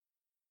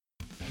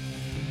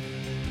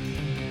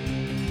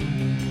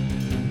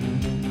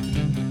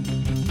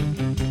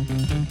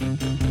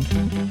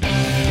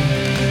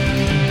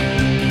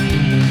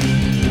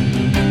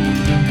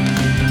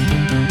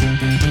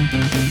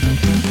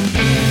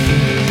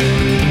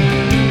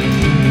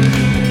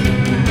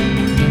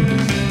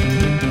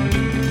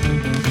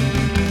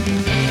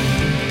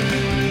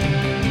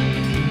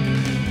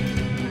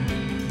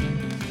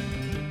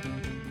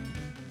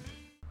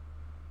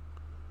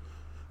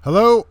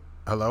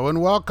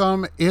and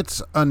welcome.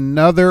 It's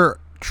another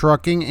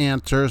Trucking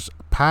Answers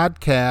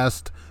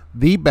podcast,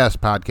 the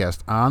best podcast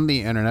on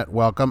the internet.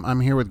 Welcome. I'm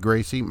here with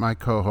Gracie, my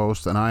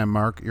co-host, and I am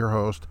Mark, your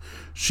host.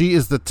 She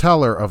is the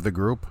teller of the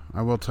group.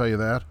 I will tell you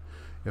that.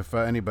 If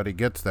anybody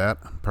gets that,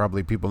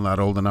 probably people not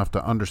old enough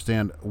to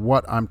understand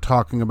what I'm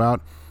talking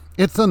about.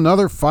 It's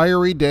another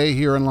fiery day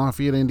here in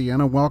Lafayette,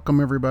 Indiana. Welcome,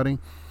 everybody.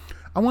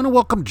 I want to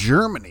welcome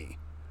Germany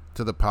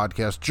to the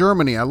podcast.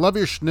 Germany, I love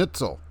your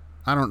schnitzel.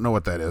 I don't know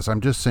what that is. I'm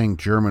just saying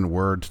German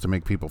words to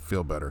make people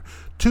feel better.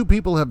 2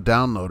 people have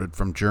downloaded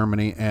from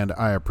Germany, and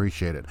I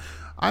appreciate it.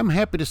 I'm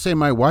happy to say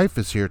my wife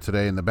is here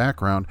today in the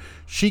background.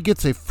 She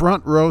gets a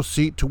front row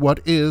seat to what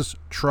is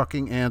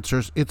Trucking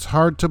Answers. It's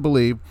hard to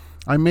believe.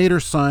 I made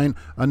her sign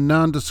a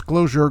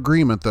non-disclosure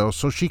agreement, though,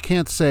 so she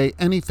can't say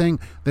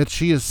anything that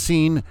she has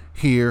seen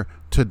here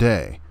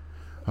today.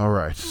 All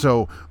right,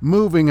 so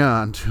moving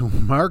on to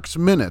Mark's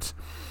Minute,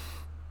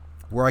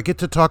 where I get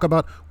to talk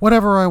about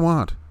whatever I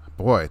want.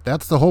 Boy,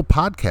 that's the whole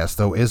podcast,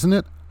 though, isn't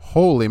it?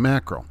 Holy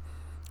mackerel.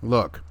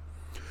 Look,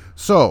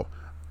 so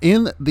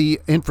in the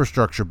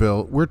infrastructure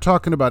bill, we're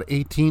talking about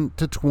 18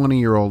 to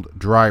 20-year-old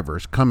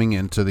drivers coming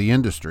into the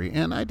industry.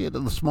 And I did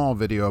a small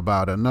video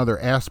about another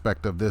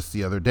aspect of this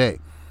the other day.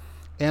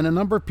 And a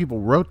number of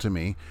people wrote to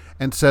me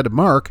and said,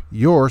 Mark,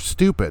 you're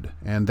stupid.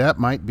 And that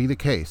might be the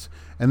case.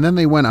 And then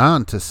they went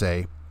on to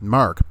say,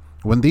 Mark,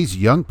 when these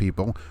young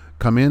people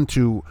come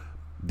into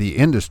the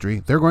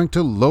industry, they're going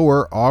to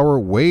lower our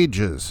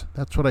wages.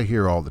 That's what I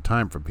hear all the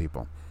time from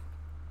people.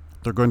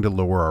 They're going to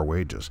lower our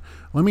wages.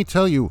 Let me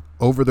tell you,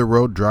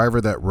 over-the-road driver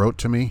that wrote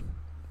to me,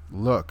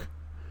 look,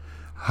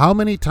 how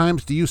many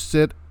times do you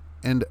sit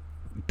and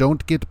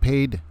don't get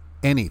paid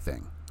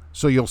anything?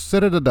 So you'll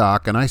sit at a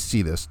dock, and I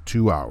see this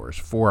 2 hours,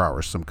 4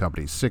 hours, some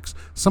companies, 6.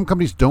 Some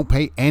companies don't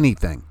pay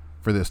anything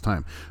for this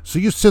time. So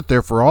you sit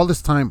there for all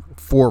this time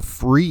for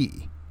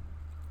free.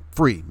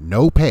 Free,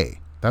 no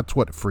pay. That's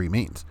what free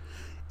means.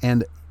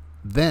 And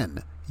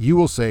then you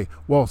will say,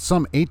 well,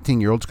 some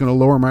 18-year-old's going to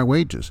lower my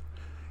wages.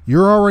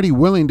 You're already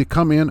willing to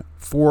come in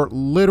for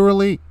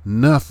literally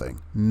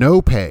nothing.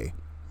 No pay,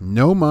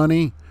 no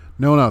money,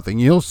 no nothing.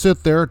 You'll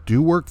sit there,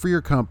 do work for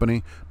your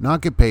company,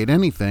 not get paid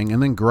anything,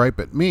 and then gripe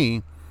at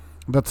me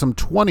that some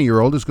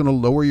 20-year-old is going to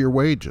lower your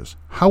wages.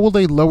 How will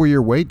they lower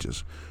your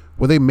wages?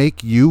 Will they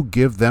make you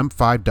give them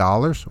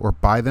 $5 or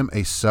buy them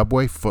a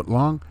Subway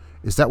footlong?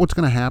 Is that what's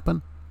going to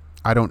happen?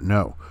 I don't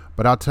know.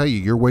 But I'll tell you,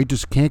 your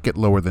wages can't get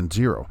lower than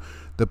zero.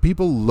 The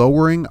people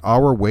lowering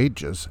our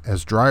wages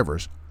as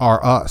drivers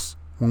are us.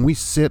 When we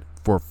sit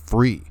for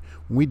free,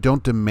 when we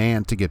don't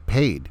demand to get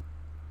paid,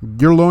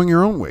 you're lowering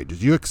your own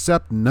wages. You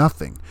accept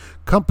nothing.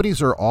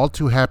 Companies are all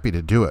too happy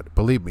to do it.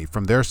 Believe me,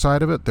 from their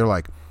side of it, they're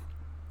like,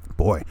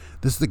 boy,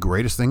 this is the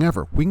greatest thing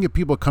ever. We can get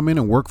people to come in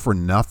and work for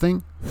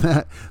nothing.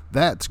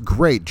 That's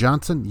great.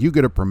 Johnson, you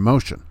get a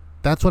promotion.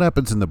 That's what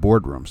happens in the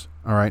boardrooms,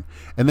 all right?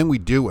 And then we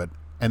do it.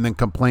 And then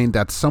complain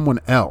that someone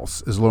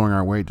else is lowering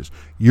our wages.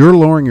 You're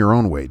lowering your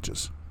own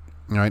wages,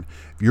 all right?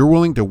 If you're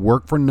willing to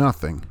work for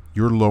nothing,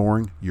 you're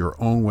lowering your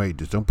own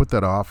wages. Don't put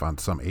that off on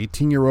some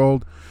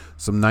 18-year-old,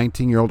 some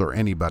 19-year-old, or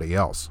anybody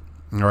else,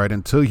 all right?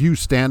 Until you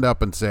stand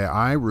up and say,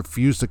 I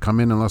refuse to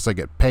come in unless I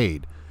get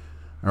paid,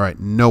 all right?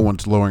 No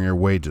one's lowering your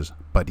wages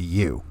but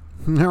you.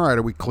 All right,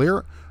 are we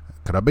clear?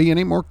 Could I be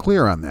any more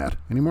clear on that?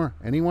 Any more?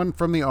 Anyone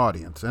from the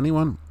audience?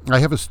 Anyone? I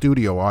have a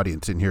studio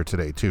audience in here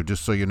today, too,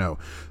 just so you know.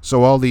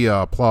 So all the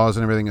applause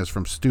and everything is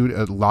from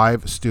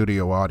live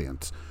studio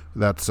audience.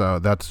 That's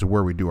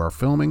where we do our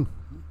filming.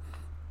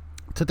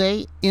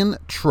 Today in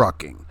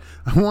trucking,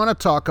 I want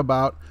to talk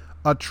about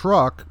a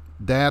truck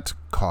that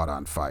caught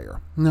on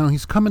fire. Now,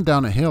 he's coming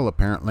down a hill,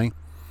 apparently.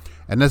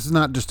 And this is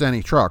not just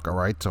any truck, all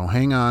right? So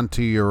hang on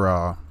to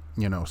your,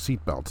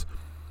 seatbelts.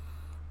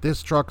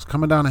 This truck's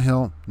coming down a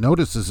hill,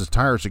 notices his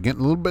tires are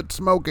getting a little bit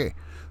smoky,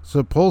 so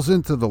it pulls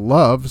into the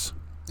Loves,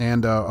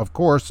 and of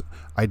course,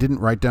 I didn't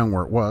write down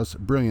where it was,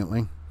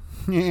 brilliantly,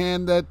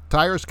 and the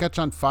tires catch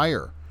on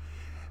fire.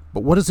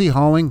 But what is he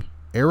hauling?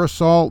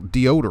 Aerosol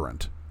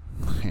deodorant.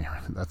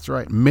 That's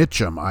right,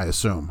 Mitchum, I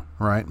assume,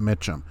 right?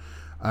 Mitchum.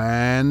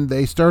 And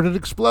they started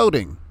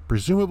exploding,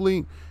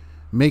 presumably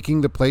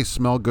making the place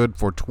smell good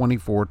for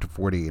 24 to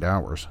 48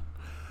 hours.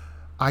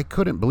 I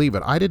couldn't believe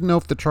it. I didn't know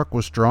if the truck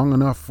was strong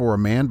enough for a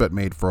man but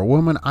made for a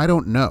woman. I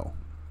don't know.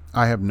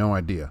 I have no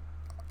idea.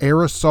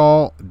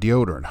 Aerosol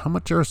deodorant. How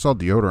much aerosol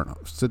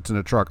deodorant sits in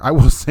a truck? I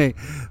will say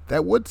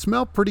that would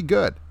smell pretty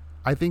good.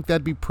 I think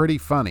that'd be pretty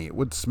funny. It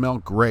would smell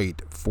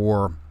great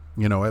for,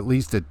 at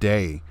least a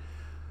day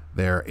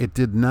there. It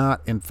did not,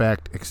 in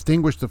fact,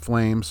 extinguish the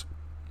flames,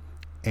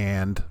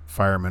 and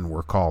firemen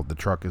were called. The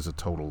truck is a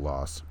total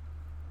loss.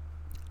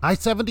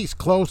 I-70's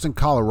closed in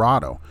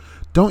Colorado.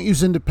 Don't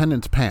use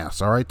Independence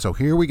Pass, all right? So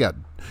here we got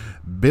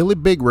Billy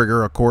Big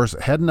Rigger, of course,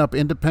 heading up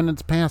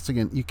Independence Pass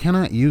again. You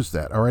cannot use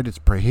that, all right? It's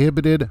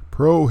prohibited.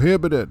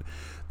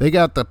 They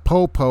got the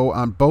po-po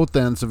on both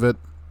ends of it,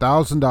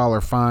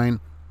 $1,000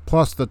 fine,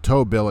 plus the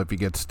tow bill if you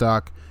get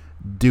stuck.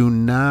 Do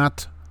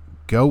not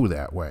go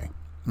that way,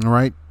 all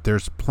right?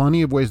 There's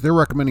plenty of ways. They're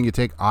recommending you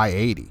take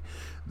I-80.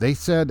 They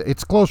said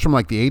it's close from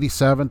like the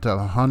 87 to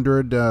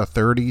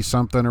 130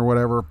 something or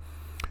whatever.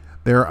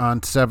 They're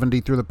on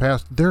 70 through the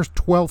pass. There's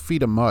 12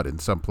 feet of mud in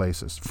some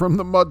places from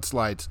the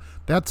mudslides.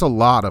 That's a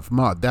lot of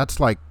mud. That's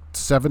like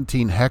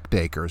 17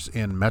 hectares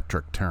in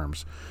metric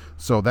terms.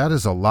 So that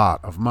is a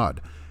lot of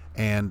mud.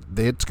 And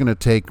it's going to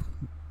take,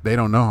 they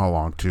don't know how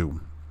long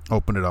to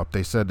open it up.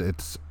 They said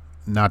it's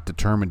not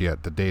determined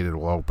yet the date it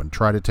will open.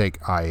 Try to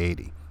take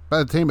I-80. By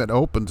the time it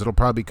opens, it'll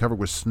probably be covered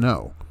with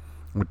snow,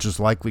 which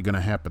is likely going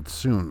to happen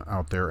soon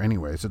out there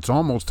anyways. It's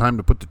almost time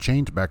to put the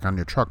chains back on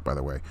your truck, by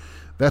the way.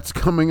 That's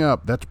coming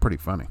up. That's pretty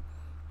funny.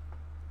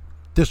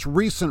 This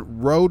recent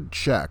Road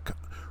Check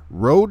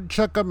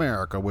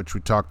America, which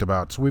we talked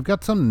about. So we've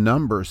got some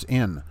numbers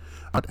in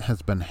what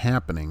has been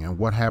happening and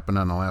what happened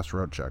on the last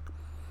Road Check.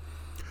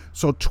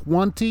 So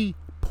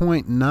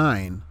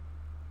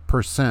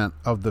 20.9%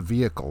 of the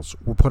vehicles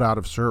were put out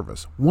of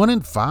service. 1 in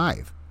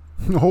 5.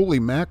 Holy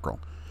mackerel.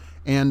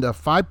 And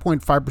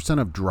 5.5%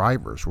 of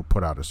drivers were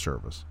put out of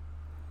service.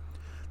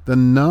 The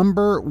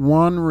number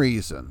one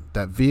reason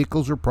that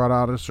vehicles were put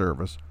out of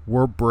service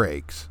were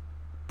brakes,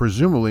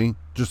 presumably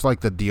just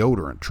like the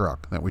deodorant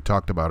truck that we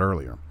talked about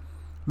earlier.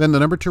 Then the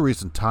number 2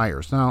 reason,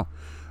 tires. Now,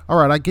 all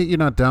right, I get you're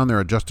not down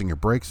there adjusting your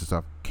brakes and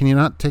stuff. Can you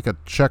not take a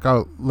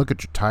look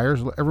at your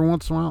tires every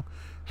once in a while?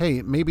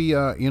 Hey, maybe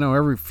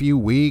every few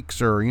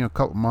weeks or a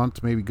couple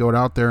months, maybe go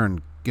out there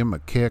and give them a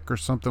kick or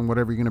something,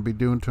 whatever you're going to be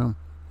doing to them.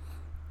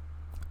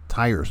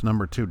 Tires,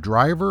 number 2.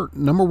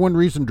 Number 1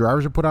 reason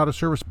drivers are put out of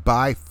service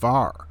by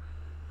far,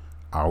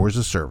 hours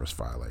of service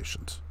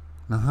violations.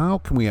 Now, how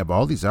can we have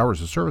all these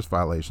hours of service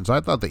violations? I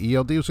thought the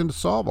ELD was going to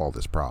solve all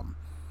this problem.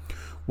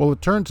 Well,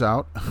 it turns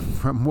out,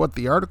 from what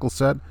the article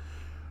said,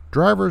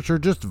 drivers are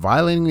just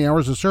violating the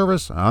hours of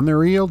service on their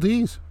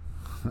ELDs.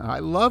 I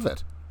love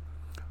it.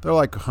 They're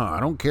like, I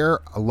don't care,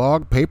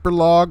 paper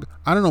log.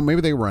 I don't know, maybe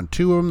they run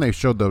 2 of them. They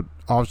showed the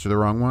officer the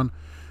wrong one.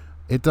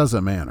 It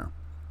doesn't matter.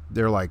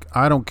 They're like,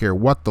 I don't care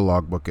what the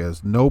logbook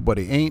is.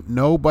 Ain't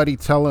nobody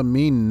telling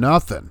me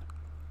nothing.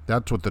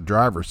 That's what the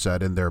driver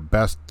said in their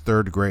best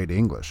 3rd grade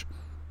English.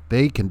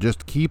 They can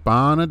just keep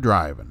on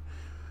driving.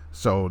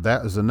 So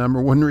that is the number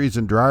 1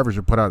 reason drivers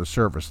are put out of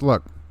service.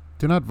 Look,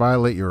 do not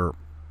violate your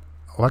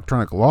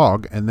electronic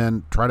log and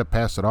then try to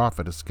pass it off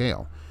at a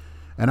scale.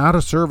 And out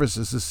of service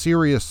is a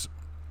serious,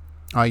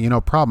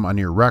 problem on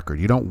your record.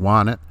 You don't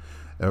want it.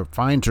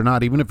 Fines or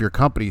not, even if your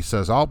company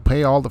says, I'll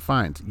pay all the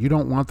fines, you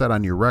don't want that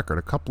on your record.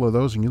 A couple of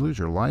those and you lose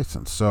your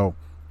license. So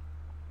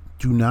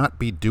do not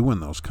be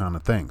doing those kind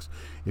of things.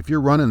 If you're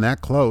running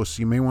that close,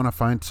 you may want to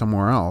find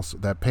somewhere else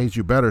that pays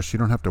you better so you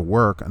don't have to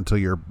work until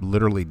you're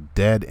literally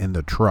dead in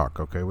the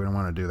truck. Okay, we don't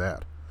want to do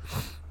that.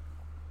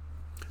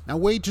 Now,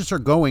 wages are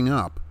going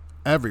up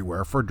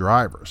everywhere for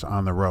drivers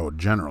on the road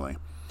generally.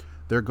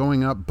 They're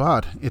going up,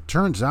 but it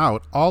turns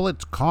out all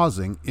it's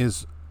causing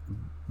is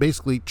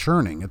basically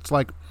churning. It's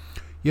like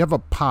you have a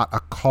pot, a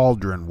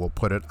cauldron, we'll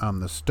put it,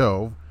 on the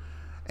stove,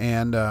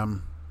 and,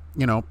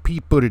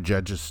 Pete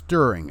Buttigieg is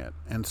stirring it.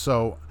 And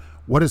so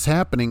what is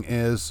happening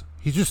is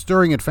he's just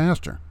stirring it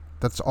faster.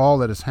 That's all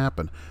that has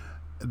happened.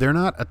 They're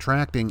not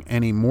attracting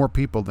any more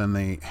people than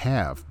they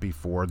have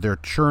before. They're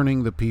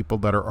churning the people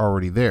that are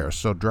already there.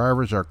 So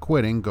drivers are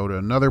quitting, go to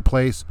another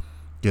place,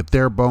 get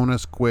their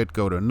bonus, quit,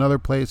 go to another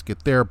place,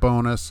 get their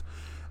bonus.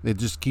 They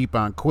just keep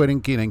on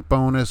quitting, getting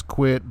bonus,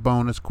 quit,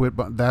 bonus, quit.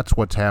 That's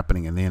what's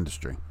happening in the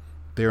industry.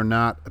 They're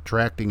not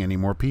attracting any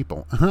more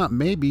people.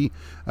 Maybe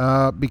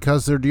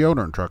because their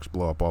deodorant trucks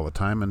blow up all the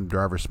time and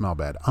drivers smell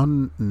bad.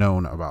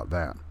 Unknown about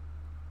that.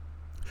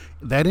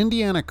 That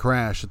Indiana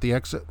crash at the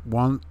exit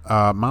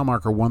mile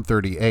marker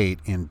 138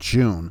 in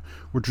June,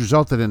 which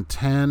resulted in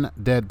 10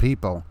 dead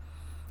people,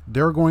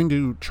 they're going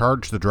to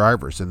charge the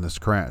drivers in this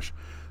crash.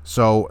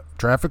 So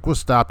traffic was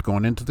stopped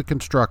going into the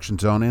construction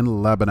zone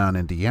in Lebanon,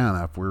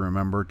 Indiana, if we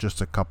remember,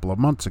 just a couple of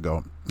months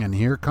ago. And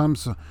here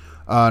comes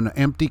an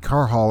empty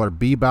car hauler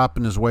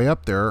bebopping his way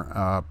up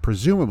there,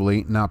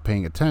 presumably not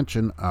paying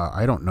attention.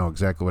 I don't know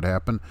exactly what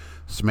happened.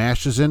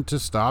 Smashes into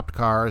stopped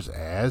cars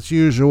as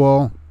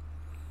usual,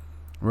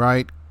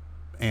 right?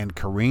 And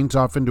careens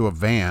off into a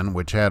van,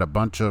 which had a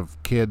bunch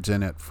of kids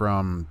in it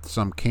from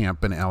some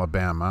camp in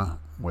Alabama,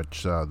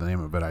 which the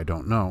name of it I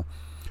don't know.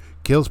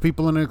 Kills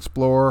people in an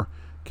Explorer,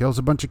 kills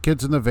a bunch of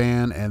kids in the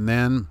van, and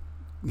then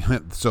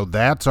so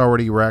that's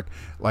already wrecked.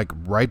 Like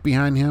right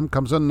behind him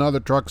comes another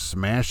truck,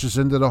 smashes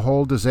into the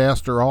whole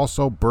disaster.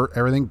 Also,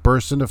 everything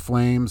bursts into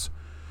flames.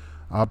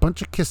 A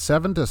bunch of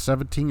 7 to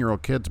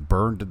 17-year-old kids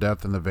burned to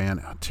death in the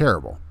van.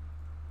 Terrible,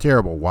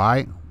 terrible.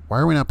 Why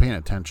are we not paying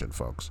attention,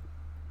 folks?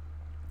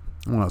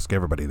 I want to ask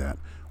everybody that.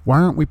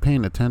 Why aren't we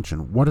paying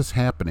attention? What is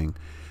happening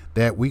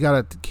that we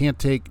can't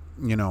take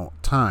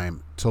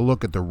time to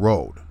look at the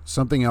road?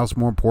 Something else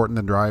more important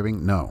than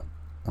driving? No.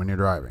 When you're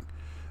driving,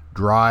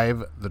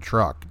 drive the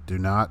truck. Do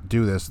not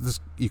do this.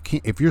 You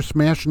can't. If you're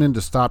smashing into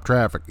stop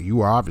traffic,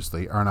 you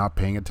obviously are not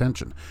paying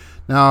attention.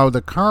 Now,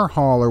 the car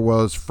hauler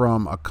was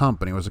from a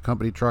company. It was a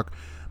company truck.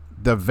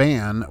 The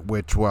van,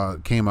 which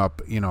came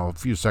up, a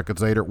few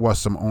seconds later, was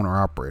some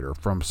owner-operator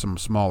from some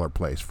smaller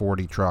place,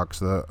 40 trucks.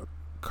 The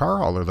car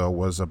hauler though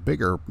was a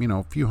bigger,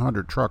 few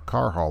hundred truck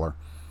car hauler.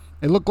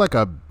 It looked like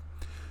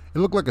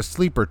a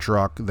sleeper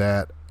truck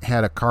that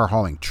had a car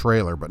hauling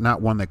trailer, but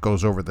not one that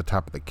goes over the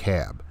top of the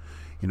cab,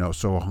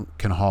 so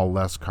can haul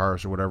less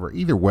cars or whatever.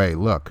 Either way,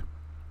 look,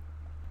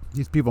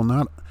 these people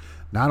not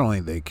only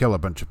they kill a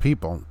bunch of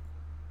people,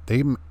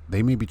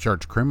 they may be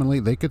charged criminally.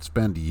 They could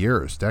spend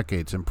years,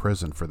 decades in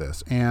prison for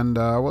this. And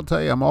I will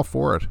tell you, I'm all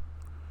for it.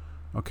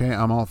 Okay,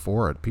 I'm all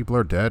for it. People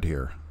are dead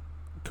here.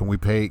 Can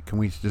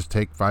we just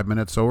take 5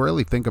 minutes? So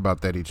really think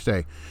about that each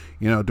day.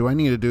 Do I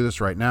need to do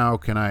this right now?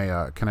 Can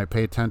I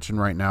pay attention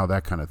right now?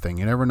 That kind of thing.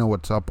 You never know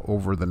what's up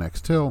over the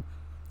next hill,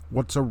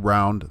 what's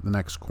around the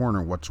next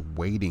corner, what's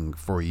waiting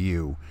for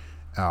you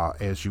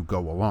as you go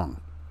along.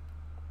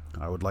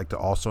 I would like to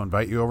also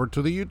invite you over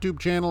to the YouTube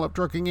channel of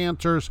Trucking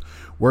Answers,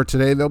 where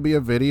today there'll be a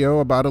video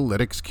about a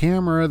Lytx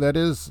camera that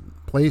is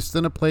placed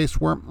in a place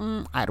where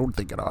I don't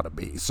think it ought to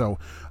be. So,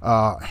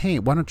 hey,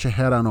 why don't you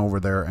head on over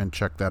there and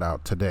check that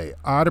out today?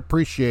 I'd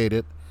appreciate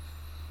it.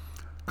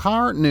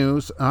 Car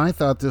news. I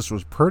thought this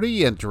was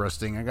pretty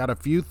interesting. I got a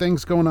few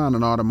things going on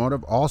in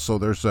automotive. Also,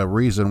 there's a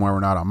reason why we're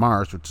not on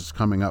Mars, which is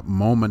coming up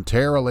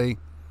momentarily.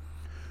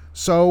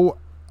 So,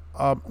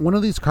 one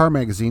of these car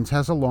magazines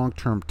has a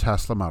long-term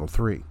Tesla Model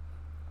 3.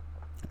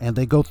 And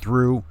they go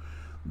through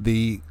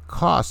the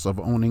costs of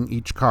owning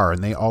each car,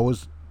 and they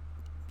always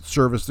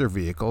service their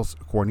vehicles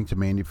according to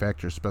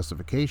manufacturer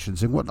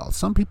specifications. And what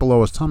some people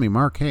always tell me,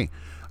 Mark, hey,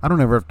 I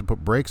don't ever have to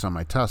put brakes on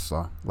my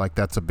Tesla. Like,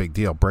 that's a big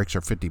deal. Brakes are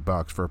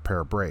 $50 for a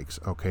pair of brakes.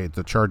 Okay,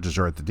 the charges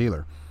are at the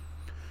dealer.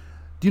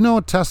 Do you know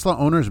a Tesla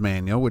owner's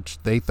manual,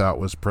 which they thought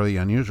was pretty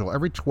unusual?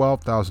 Every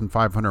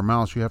 12,500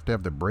 miles, you have to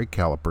have the brake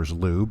calipers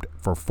lubed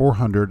for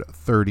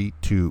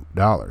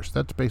 $432.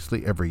 That's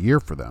basically every year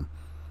for them.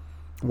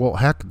 Well,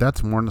 heck,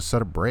 that's more than a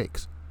set of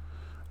brakes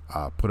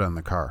put on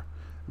the car.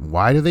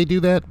 Why do they do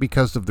that?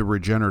 Because of the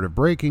regenerative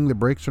braking. The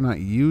brakes are not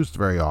used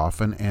very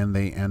often, and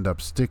they end up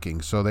sticking.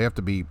 So they have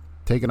to be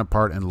taken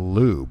apart and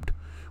lubed,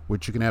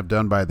 which you can have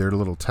done by their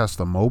little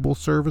Tesla mobile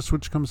service,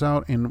 which comes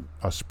out in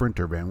a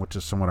Sprinter van, which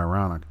is somewhat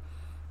ironic,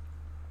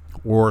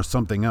 or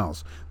something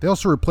else. They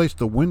also replaced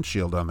the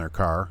windshield on their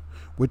car,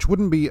 which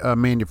wouldn't be a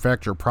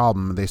manufacturer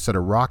problem. They said a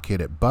rock hit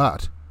it,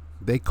 but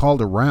they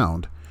called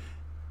around.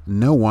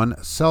 No one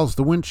sells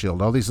the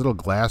windshield. All these little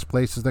glass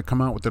places that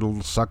come out with their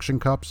little suction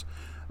cups,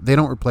 they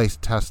don't replace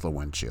Tesla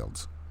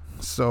windshields.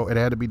 So it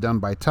had to be done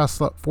by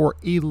Tesla for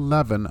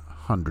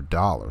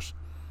 $1,100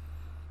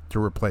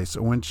 to replace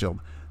a windshield.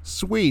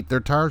 Sweet. Their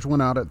tires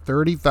went out at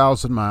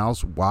 30,000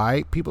 miles.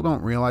 Why? People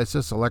don't realize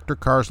this. Electric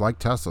cars like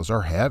Teslas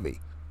are heavy,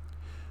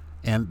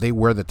 and they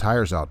wear the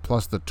tires out.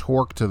 Plus, the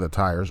torque to the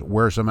tires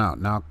wears them out.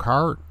 Now,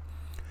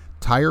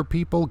 tire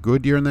people,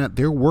 Goodyear and that,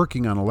 they're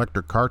working on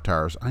electric car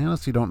tires. I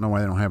honestly don't know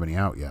why they don't have any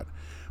out yet.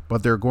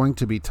 But they're going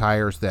to be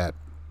tires that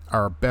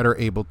are better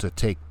able to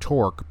take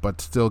torque but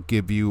still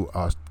give you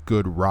a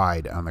good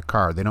ride on the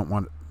car. They don't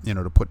want,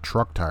 to put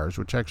truck tires,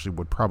 which actually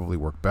would probably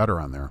work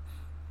better on there.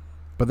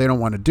 But they don't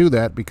want to do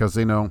that because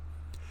they know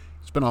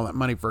spend all that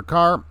money for a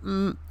car,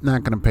 not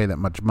going to pay that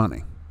much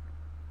money.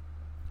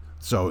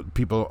 So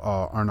people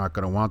are not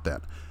going to want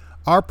that.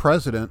 Our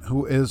president,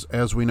 who is,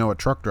 as we know, a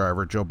truck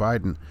driver, Joe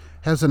Biden,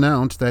 has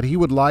announced that he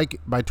would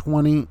like by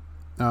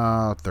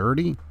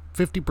 2030,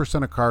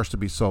 50% of cars to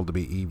be sold to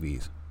be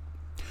EVs.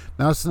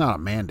 Now, it's not a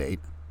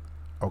mandate,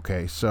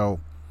 okay, so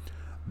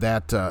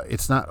that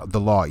it's not the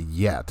law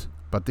yet,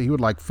 but he would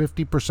like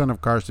 50%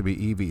 of cars to be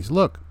EVs.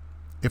 Look,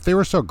 if they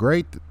were so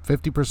great,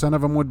 50%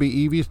 of them would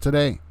be EVs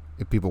today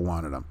if people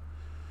wanted them.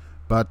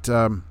 But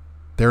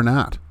they're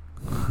not,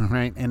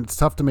 right? And it's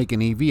tough to make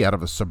an EV out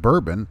of a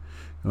Suburban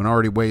who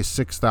already weighs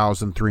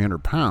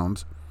 6,300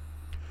 pounds,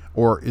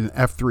 or an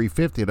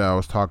F-350 that I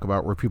always talk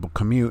about, where people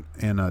commute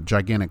in a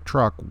gigantic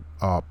truck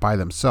by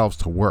themselves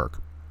to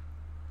work.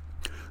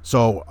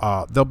 So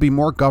there'll be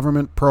more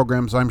government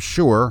programs, I'm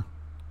sure,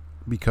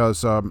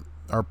 because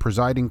our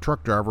presiding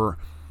truck driver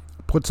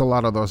puts a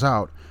lot of those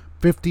out.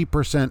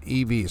 50%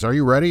 EVs. Are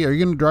you ready? Are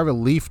you going to drive a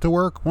Leaf to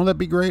work? Won't that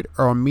be great?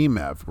 Or a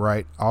MEMEV,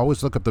 right? I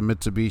always look up the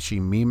Mitsubishi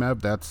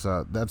MEMEV. That's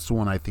the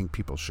one I think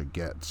people should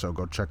get. So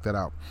go check that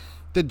out.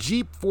 The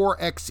Jeep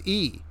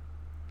 4xe.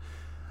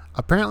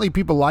 Apparently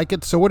people like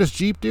it. So what does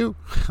Jeep do?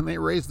 They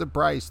raise the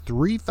price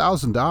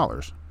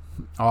 $3,000.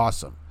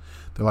 Awesome.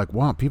 They're like,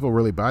 wow, people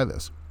really buy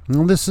this.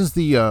 Well, this is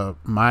the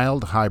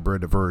mild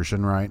hybrid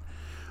version, right,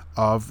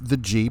 of the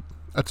Jeep.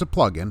 It's a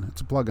plug-in. It's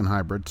a plug-in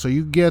hybrid. So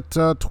you get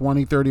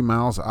 20, 30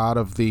 miles out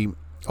of the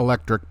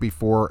electric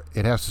before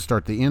it has to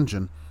start the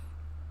engine.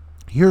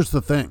 Here's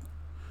the thing.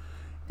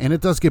 And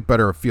it does get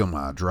better at fuel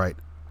mileage, right,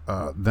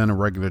 than a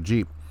regular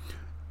Jeep.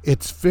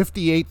 It's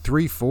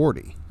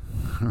 $58,340,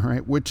 all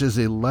right, which is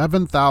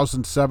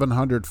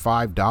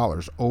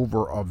 $11,705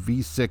 over a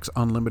V6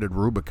 Unlimited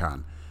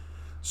Rubicon.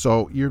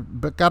 So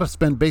you've got to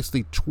spend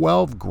basically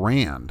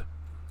 $12,000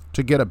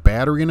 to get a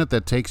battery in it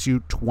that takes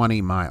you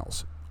 20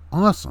 miles.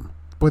 Awesome.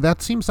 Boy,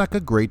 that seems like a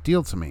great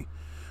deal to me.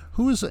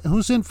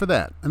 Who's in for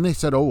that? And they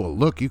said, oh, well,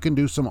 look, you can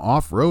do some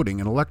off-roading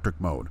in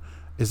electric mode.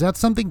 Is that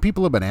something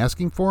people have been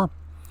asking for?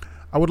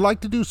 I would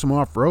like to do some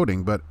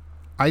off-roading, but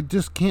I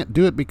just can't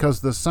do it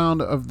because the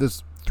sound of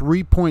this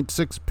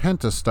 3.6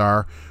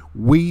 Pentastar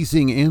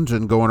wheezing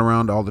engine going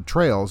around all the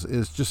trails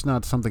is just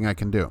not something I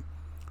can do.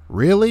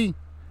 Really?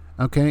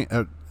 Okay.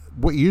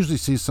 What you usually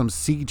see some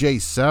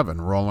CJ7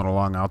 rolling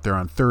along out there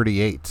on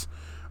 38s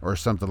or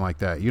something like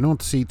that. You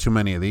don't see too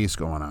many of these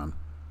going on.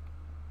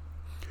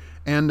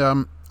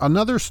 And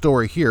another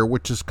story here,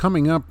 which is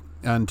coming up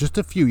in just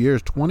a few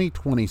years,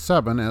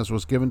 2027, as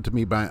was given to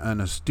me by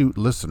an astute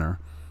listener,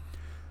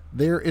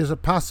 there is a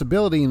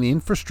possibility in the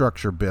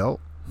infrastructure bill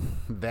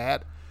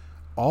that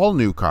all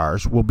new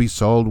cars will be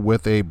sold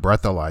with a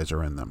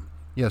breathalyzer in them.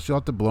 Yes, you'll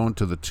have to blow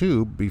into the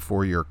tube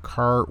before your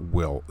car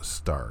will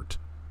start.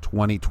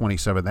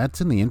 2027.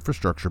 That's in the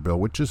infrastructure bill,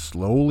 which is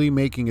slowly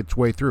making its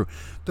way through.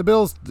 The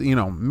bill's,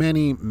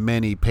 many,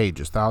 many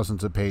pages,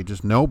 thousands of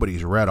pages.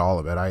 Nobody's read all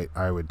of it.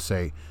 I would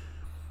say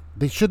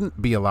they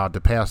shouldn't be allowed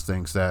to pass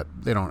things that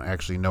they don't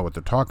actually know what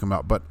they're talking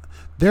about, but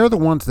they're the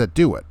ones that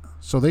do it.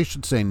 So they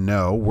should say,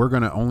 no, we're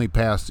going to only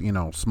pass,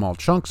 small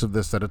chunks of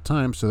this at a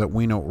time so that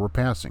we know what we're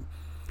passing.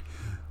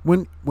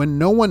 When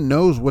no one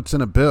knows what's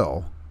in a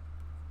bill,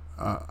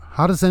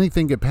 how does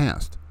anything get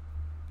passed?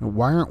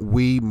 Why aren't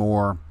we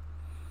more,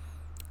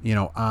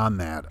 on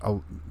that?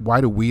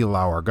 Why do we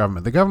allow our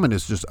government? The government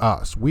is just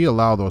us. We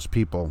allow those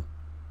people,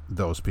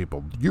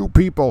 you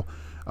people,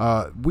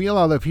 we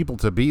allow the people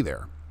to be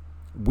there.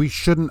 We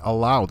shouldn't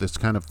allow this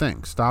kind of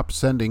thing. Stop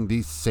sending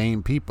these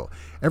same people.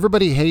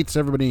 Everybody hates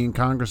everybody in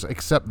Congress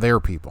except their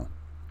people.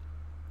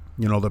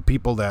 The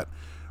people that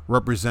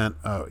represent,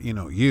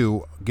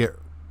 you get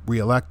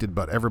reelected,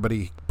 but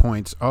everybody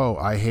points, oh,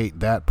 I hate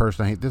that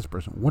person, I hate this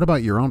person. What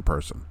about your own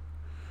person?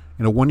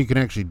 One you can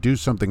actually do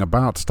something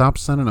about. Stop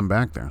sending them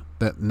back there.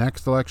 That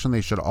next election,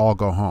 they should all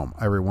go home,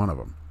 every one of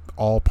them,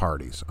 all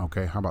parties.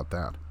 Okay, how about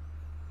that?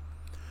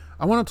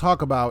 I want to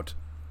talk about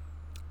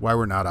why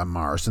we're not on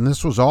Mars, and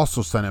this was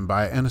also sent in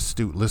by an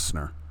astute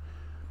listener.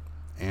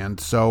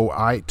 And so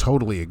I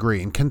totally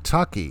agree. In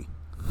Kentucky,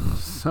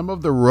 some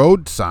of the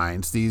road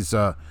signs, these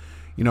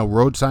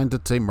road signs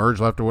that say merge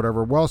left or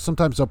whatever, well,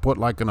 sometimes they'll put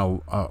like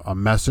a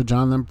message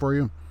on them for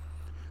you.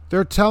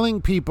 They're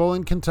telling people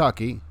in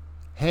Kentucky,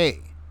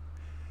 hey,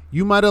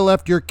 you might have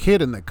left your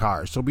kid in the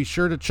car, so be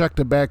sure to check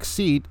the back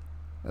seat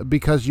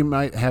because you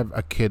might have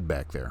a kid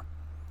back there.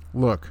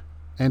 Look,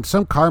 and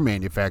some car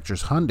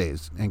manufacturers,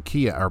 Hyundais and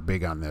Kia, are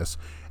big on this,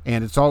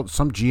 and some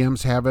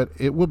GMs have it.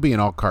 It will be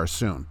in all cars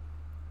soon,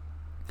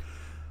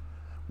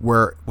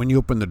 where when you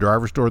open the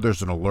driver's door,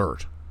 there's an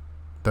alert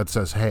that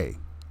says, hey,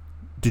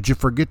 did you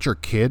forget your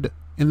kid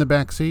in the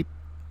back seat?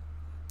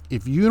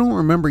 If you don't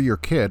remember your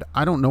kid,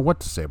 I don't know what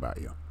to say about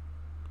you.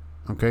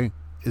 Okay?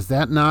 Is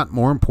that not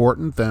more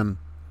important than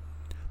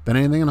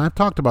anything? And I've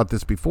talked about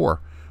this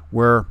before,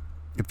 where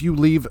if you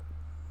leave,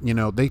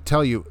 they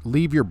tell you,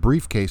 leave your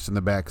briefcase in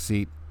the back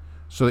seat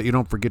so that you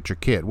don't forget your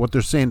kid. What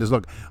they're saying is,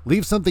 look,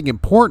 leave something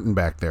important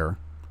back there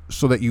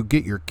so that you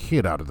get your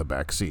kid out of the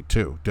back seat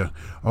too.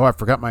 Oh, I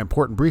forgot my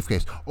important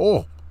briefcase.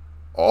 Oh,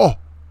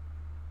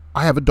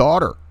 I have a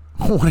daughter.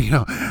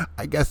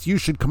 I guess you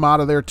should come out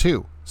of there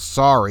too.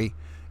 Sorry.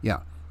 Yeah.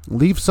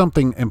 Leave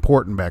something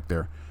important back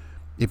there.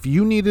 If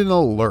you need an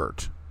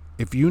alert,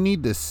 if you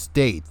need to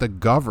state the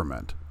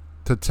government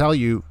to tell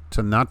you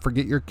to not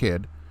forget your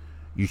kid,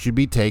 you should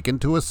be taken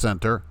to a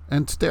center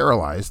and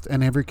sterilized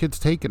and have your kids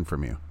taken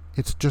from you.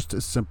 It's just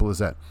as simple as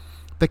that.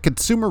 The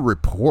Consumer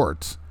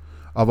Reports,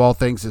 of all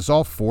things, is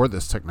all for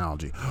this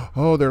technology.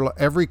 Oh,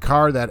 every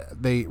car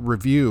that they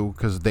review,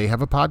 because they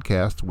have a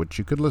podcast, which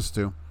you could listen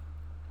to,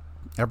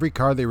 every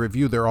car they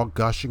review, they're all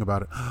gushing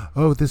about it.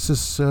 Oh, this is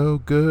so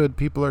good.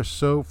 People are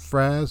so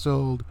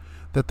frazzled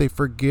that they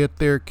forget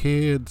their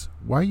kids.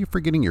 Why are you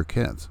forgetting your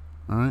kids?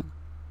 All right?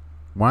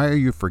 Why are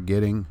you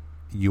forgetting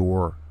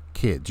your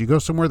kids? You go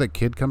somewhere, the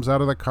kid comes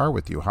out of the car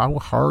with you. How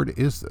hard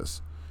is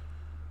this?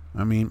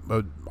 I mean,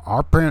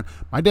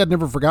 my dad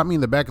never forgot me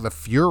in the back of the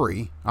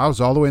Fury. I was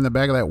all the way in the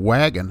back of that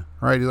wagon.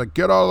 Right? He's like,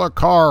 get out of the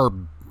car,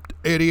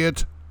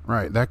 idiot.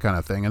 Right, that kind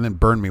of thing. And then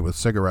burned me with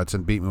cigarettes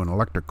and beat me with an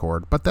electric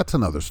cord. But that's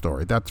another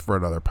story. That's for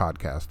another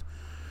podcast.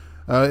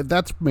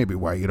 That's maybe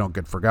why you don't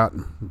get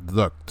forgotten.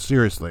 Look,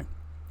 seriously,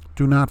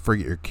 do not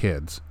forget your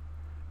kids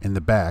in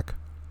the back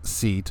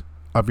seat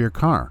of your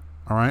car.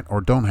 All right?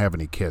 Or don't have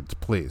any kids,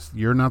 please.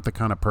 You're not the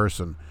kind of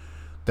person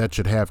that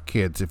should have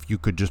kids if you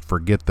could just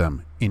forget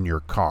them in your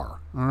car.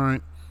 All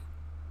right?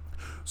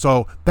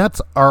 So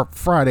that's our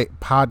Friday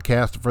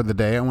podcast for the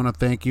day. I want to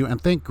thank you and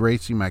thank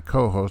Gracie, my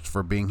co-host,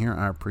 for being here.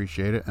 I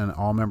appreciate it. And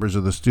all members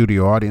of the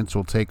studio audience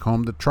will take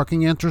home the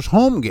Trucking Answers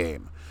home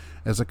game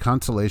as a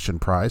consolation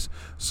prize.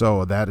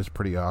 So that is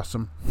pretty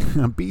awesome.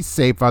 Be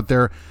safe out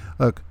there.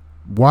 Look,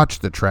 watch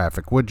the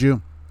traffic, would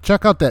you?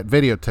 Check out that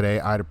video today.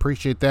 I'd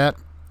appreciate that.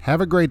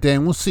 Have a great day,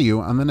 and we'll see you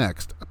on the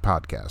next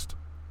podcast.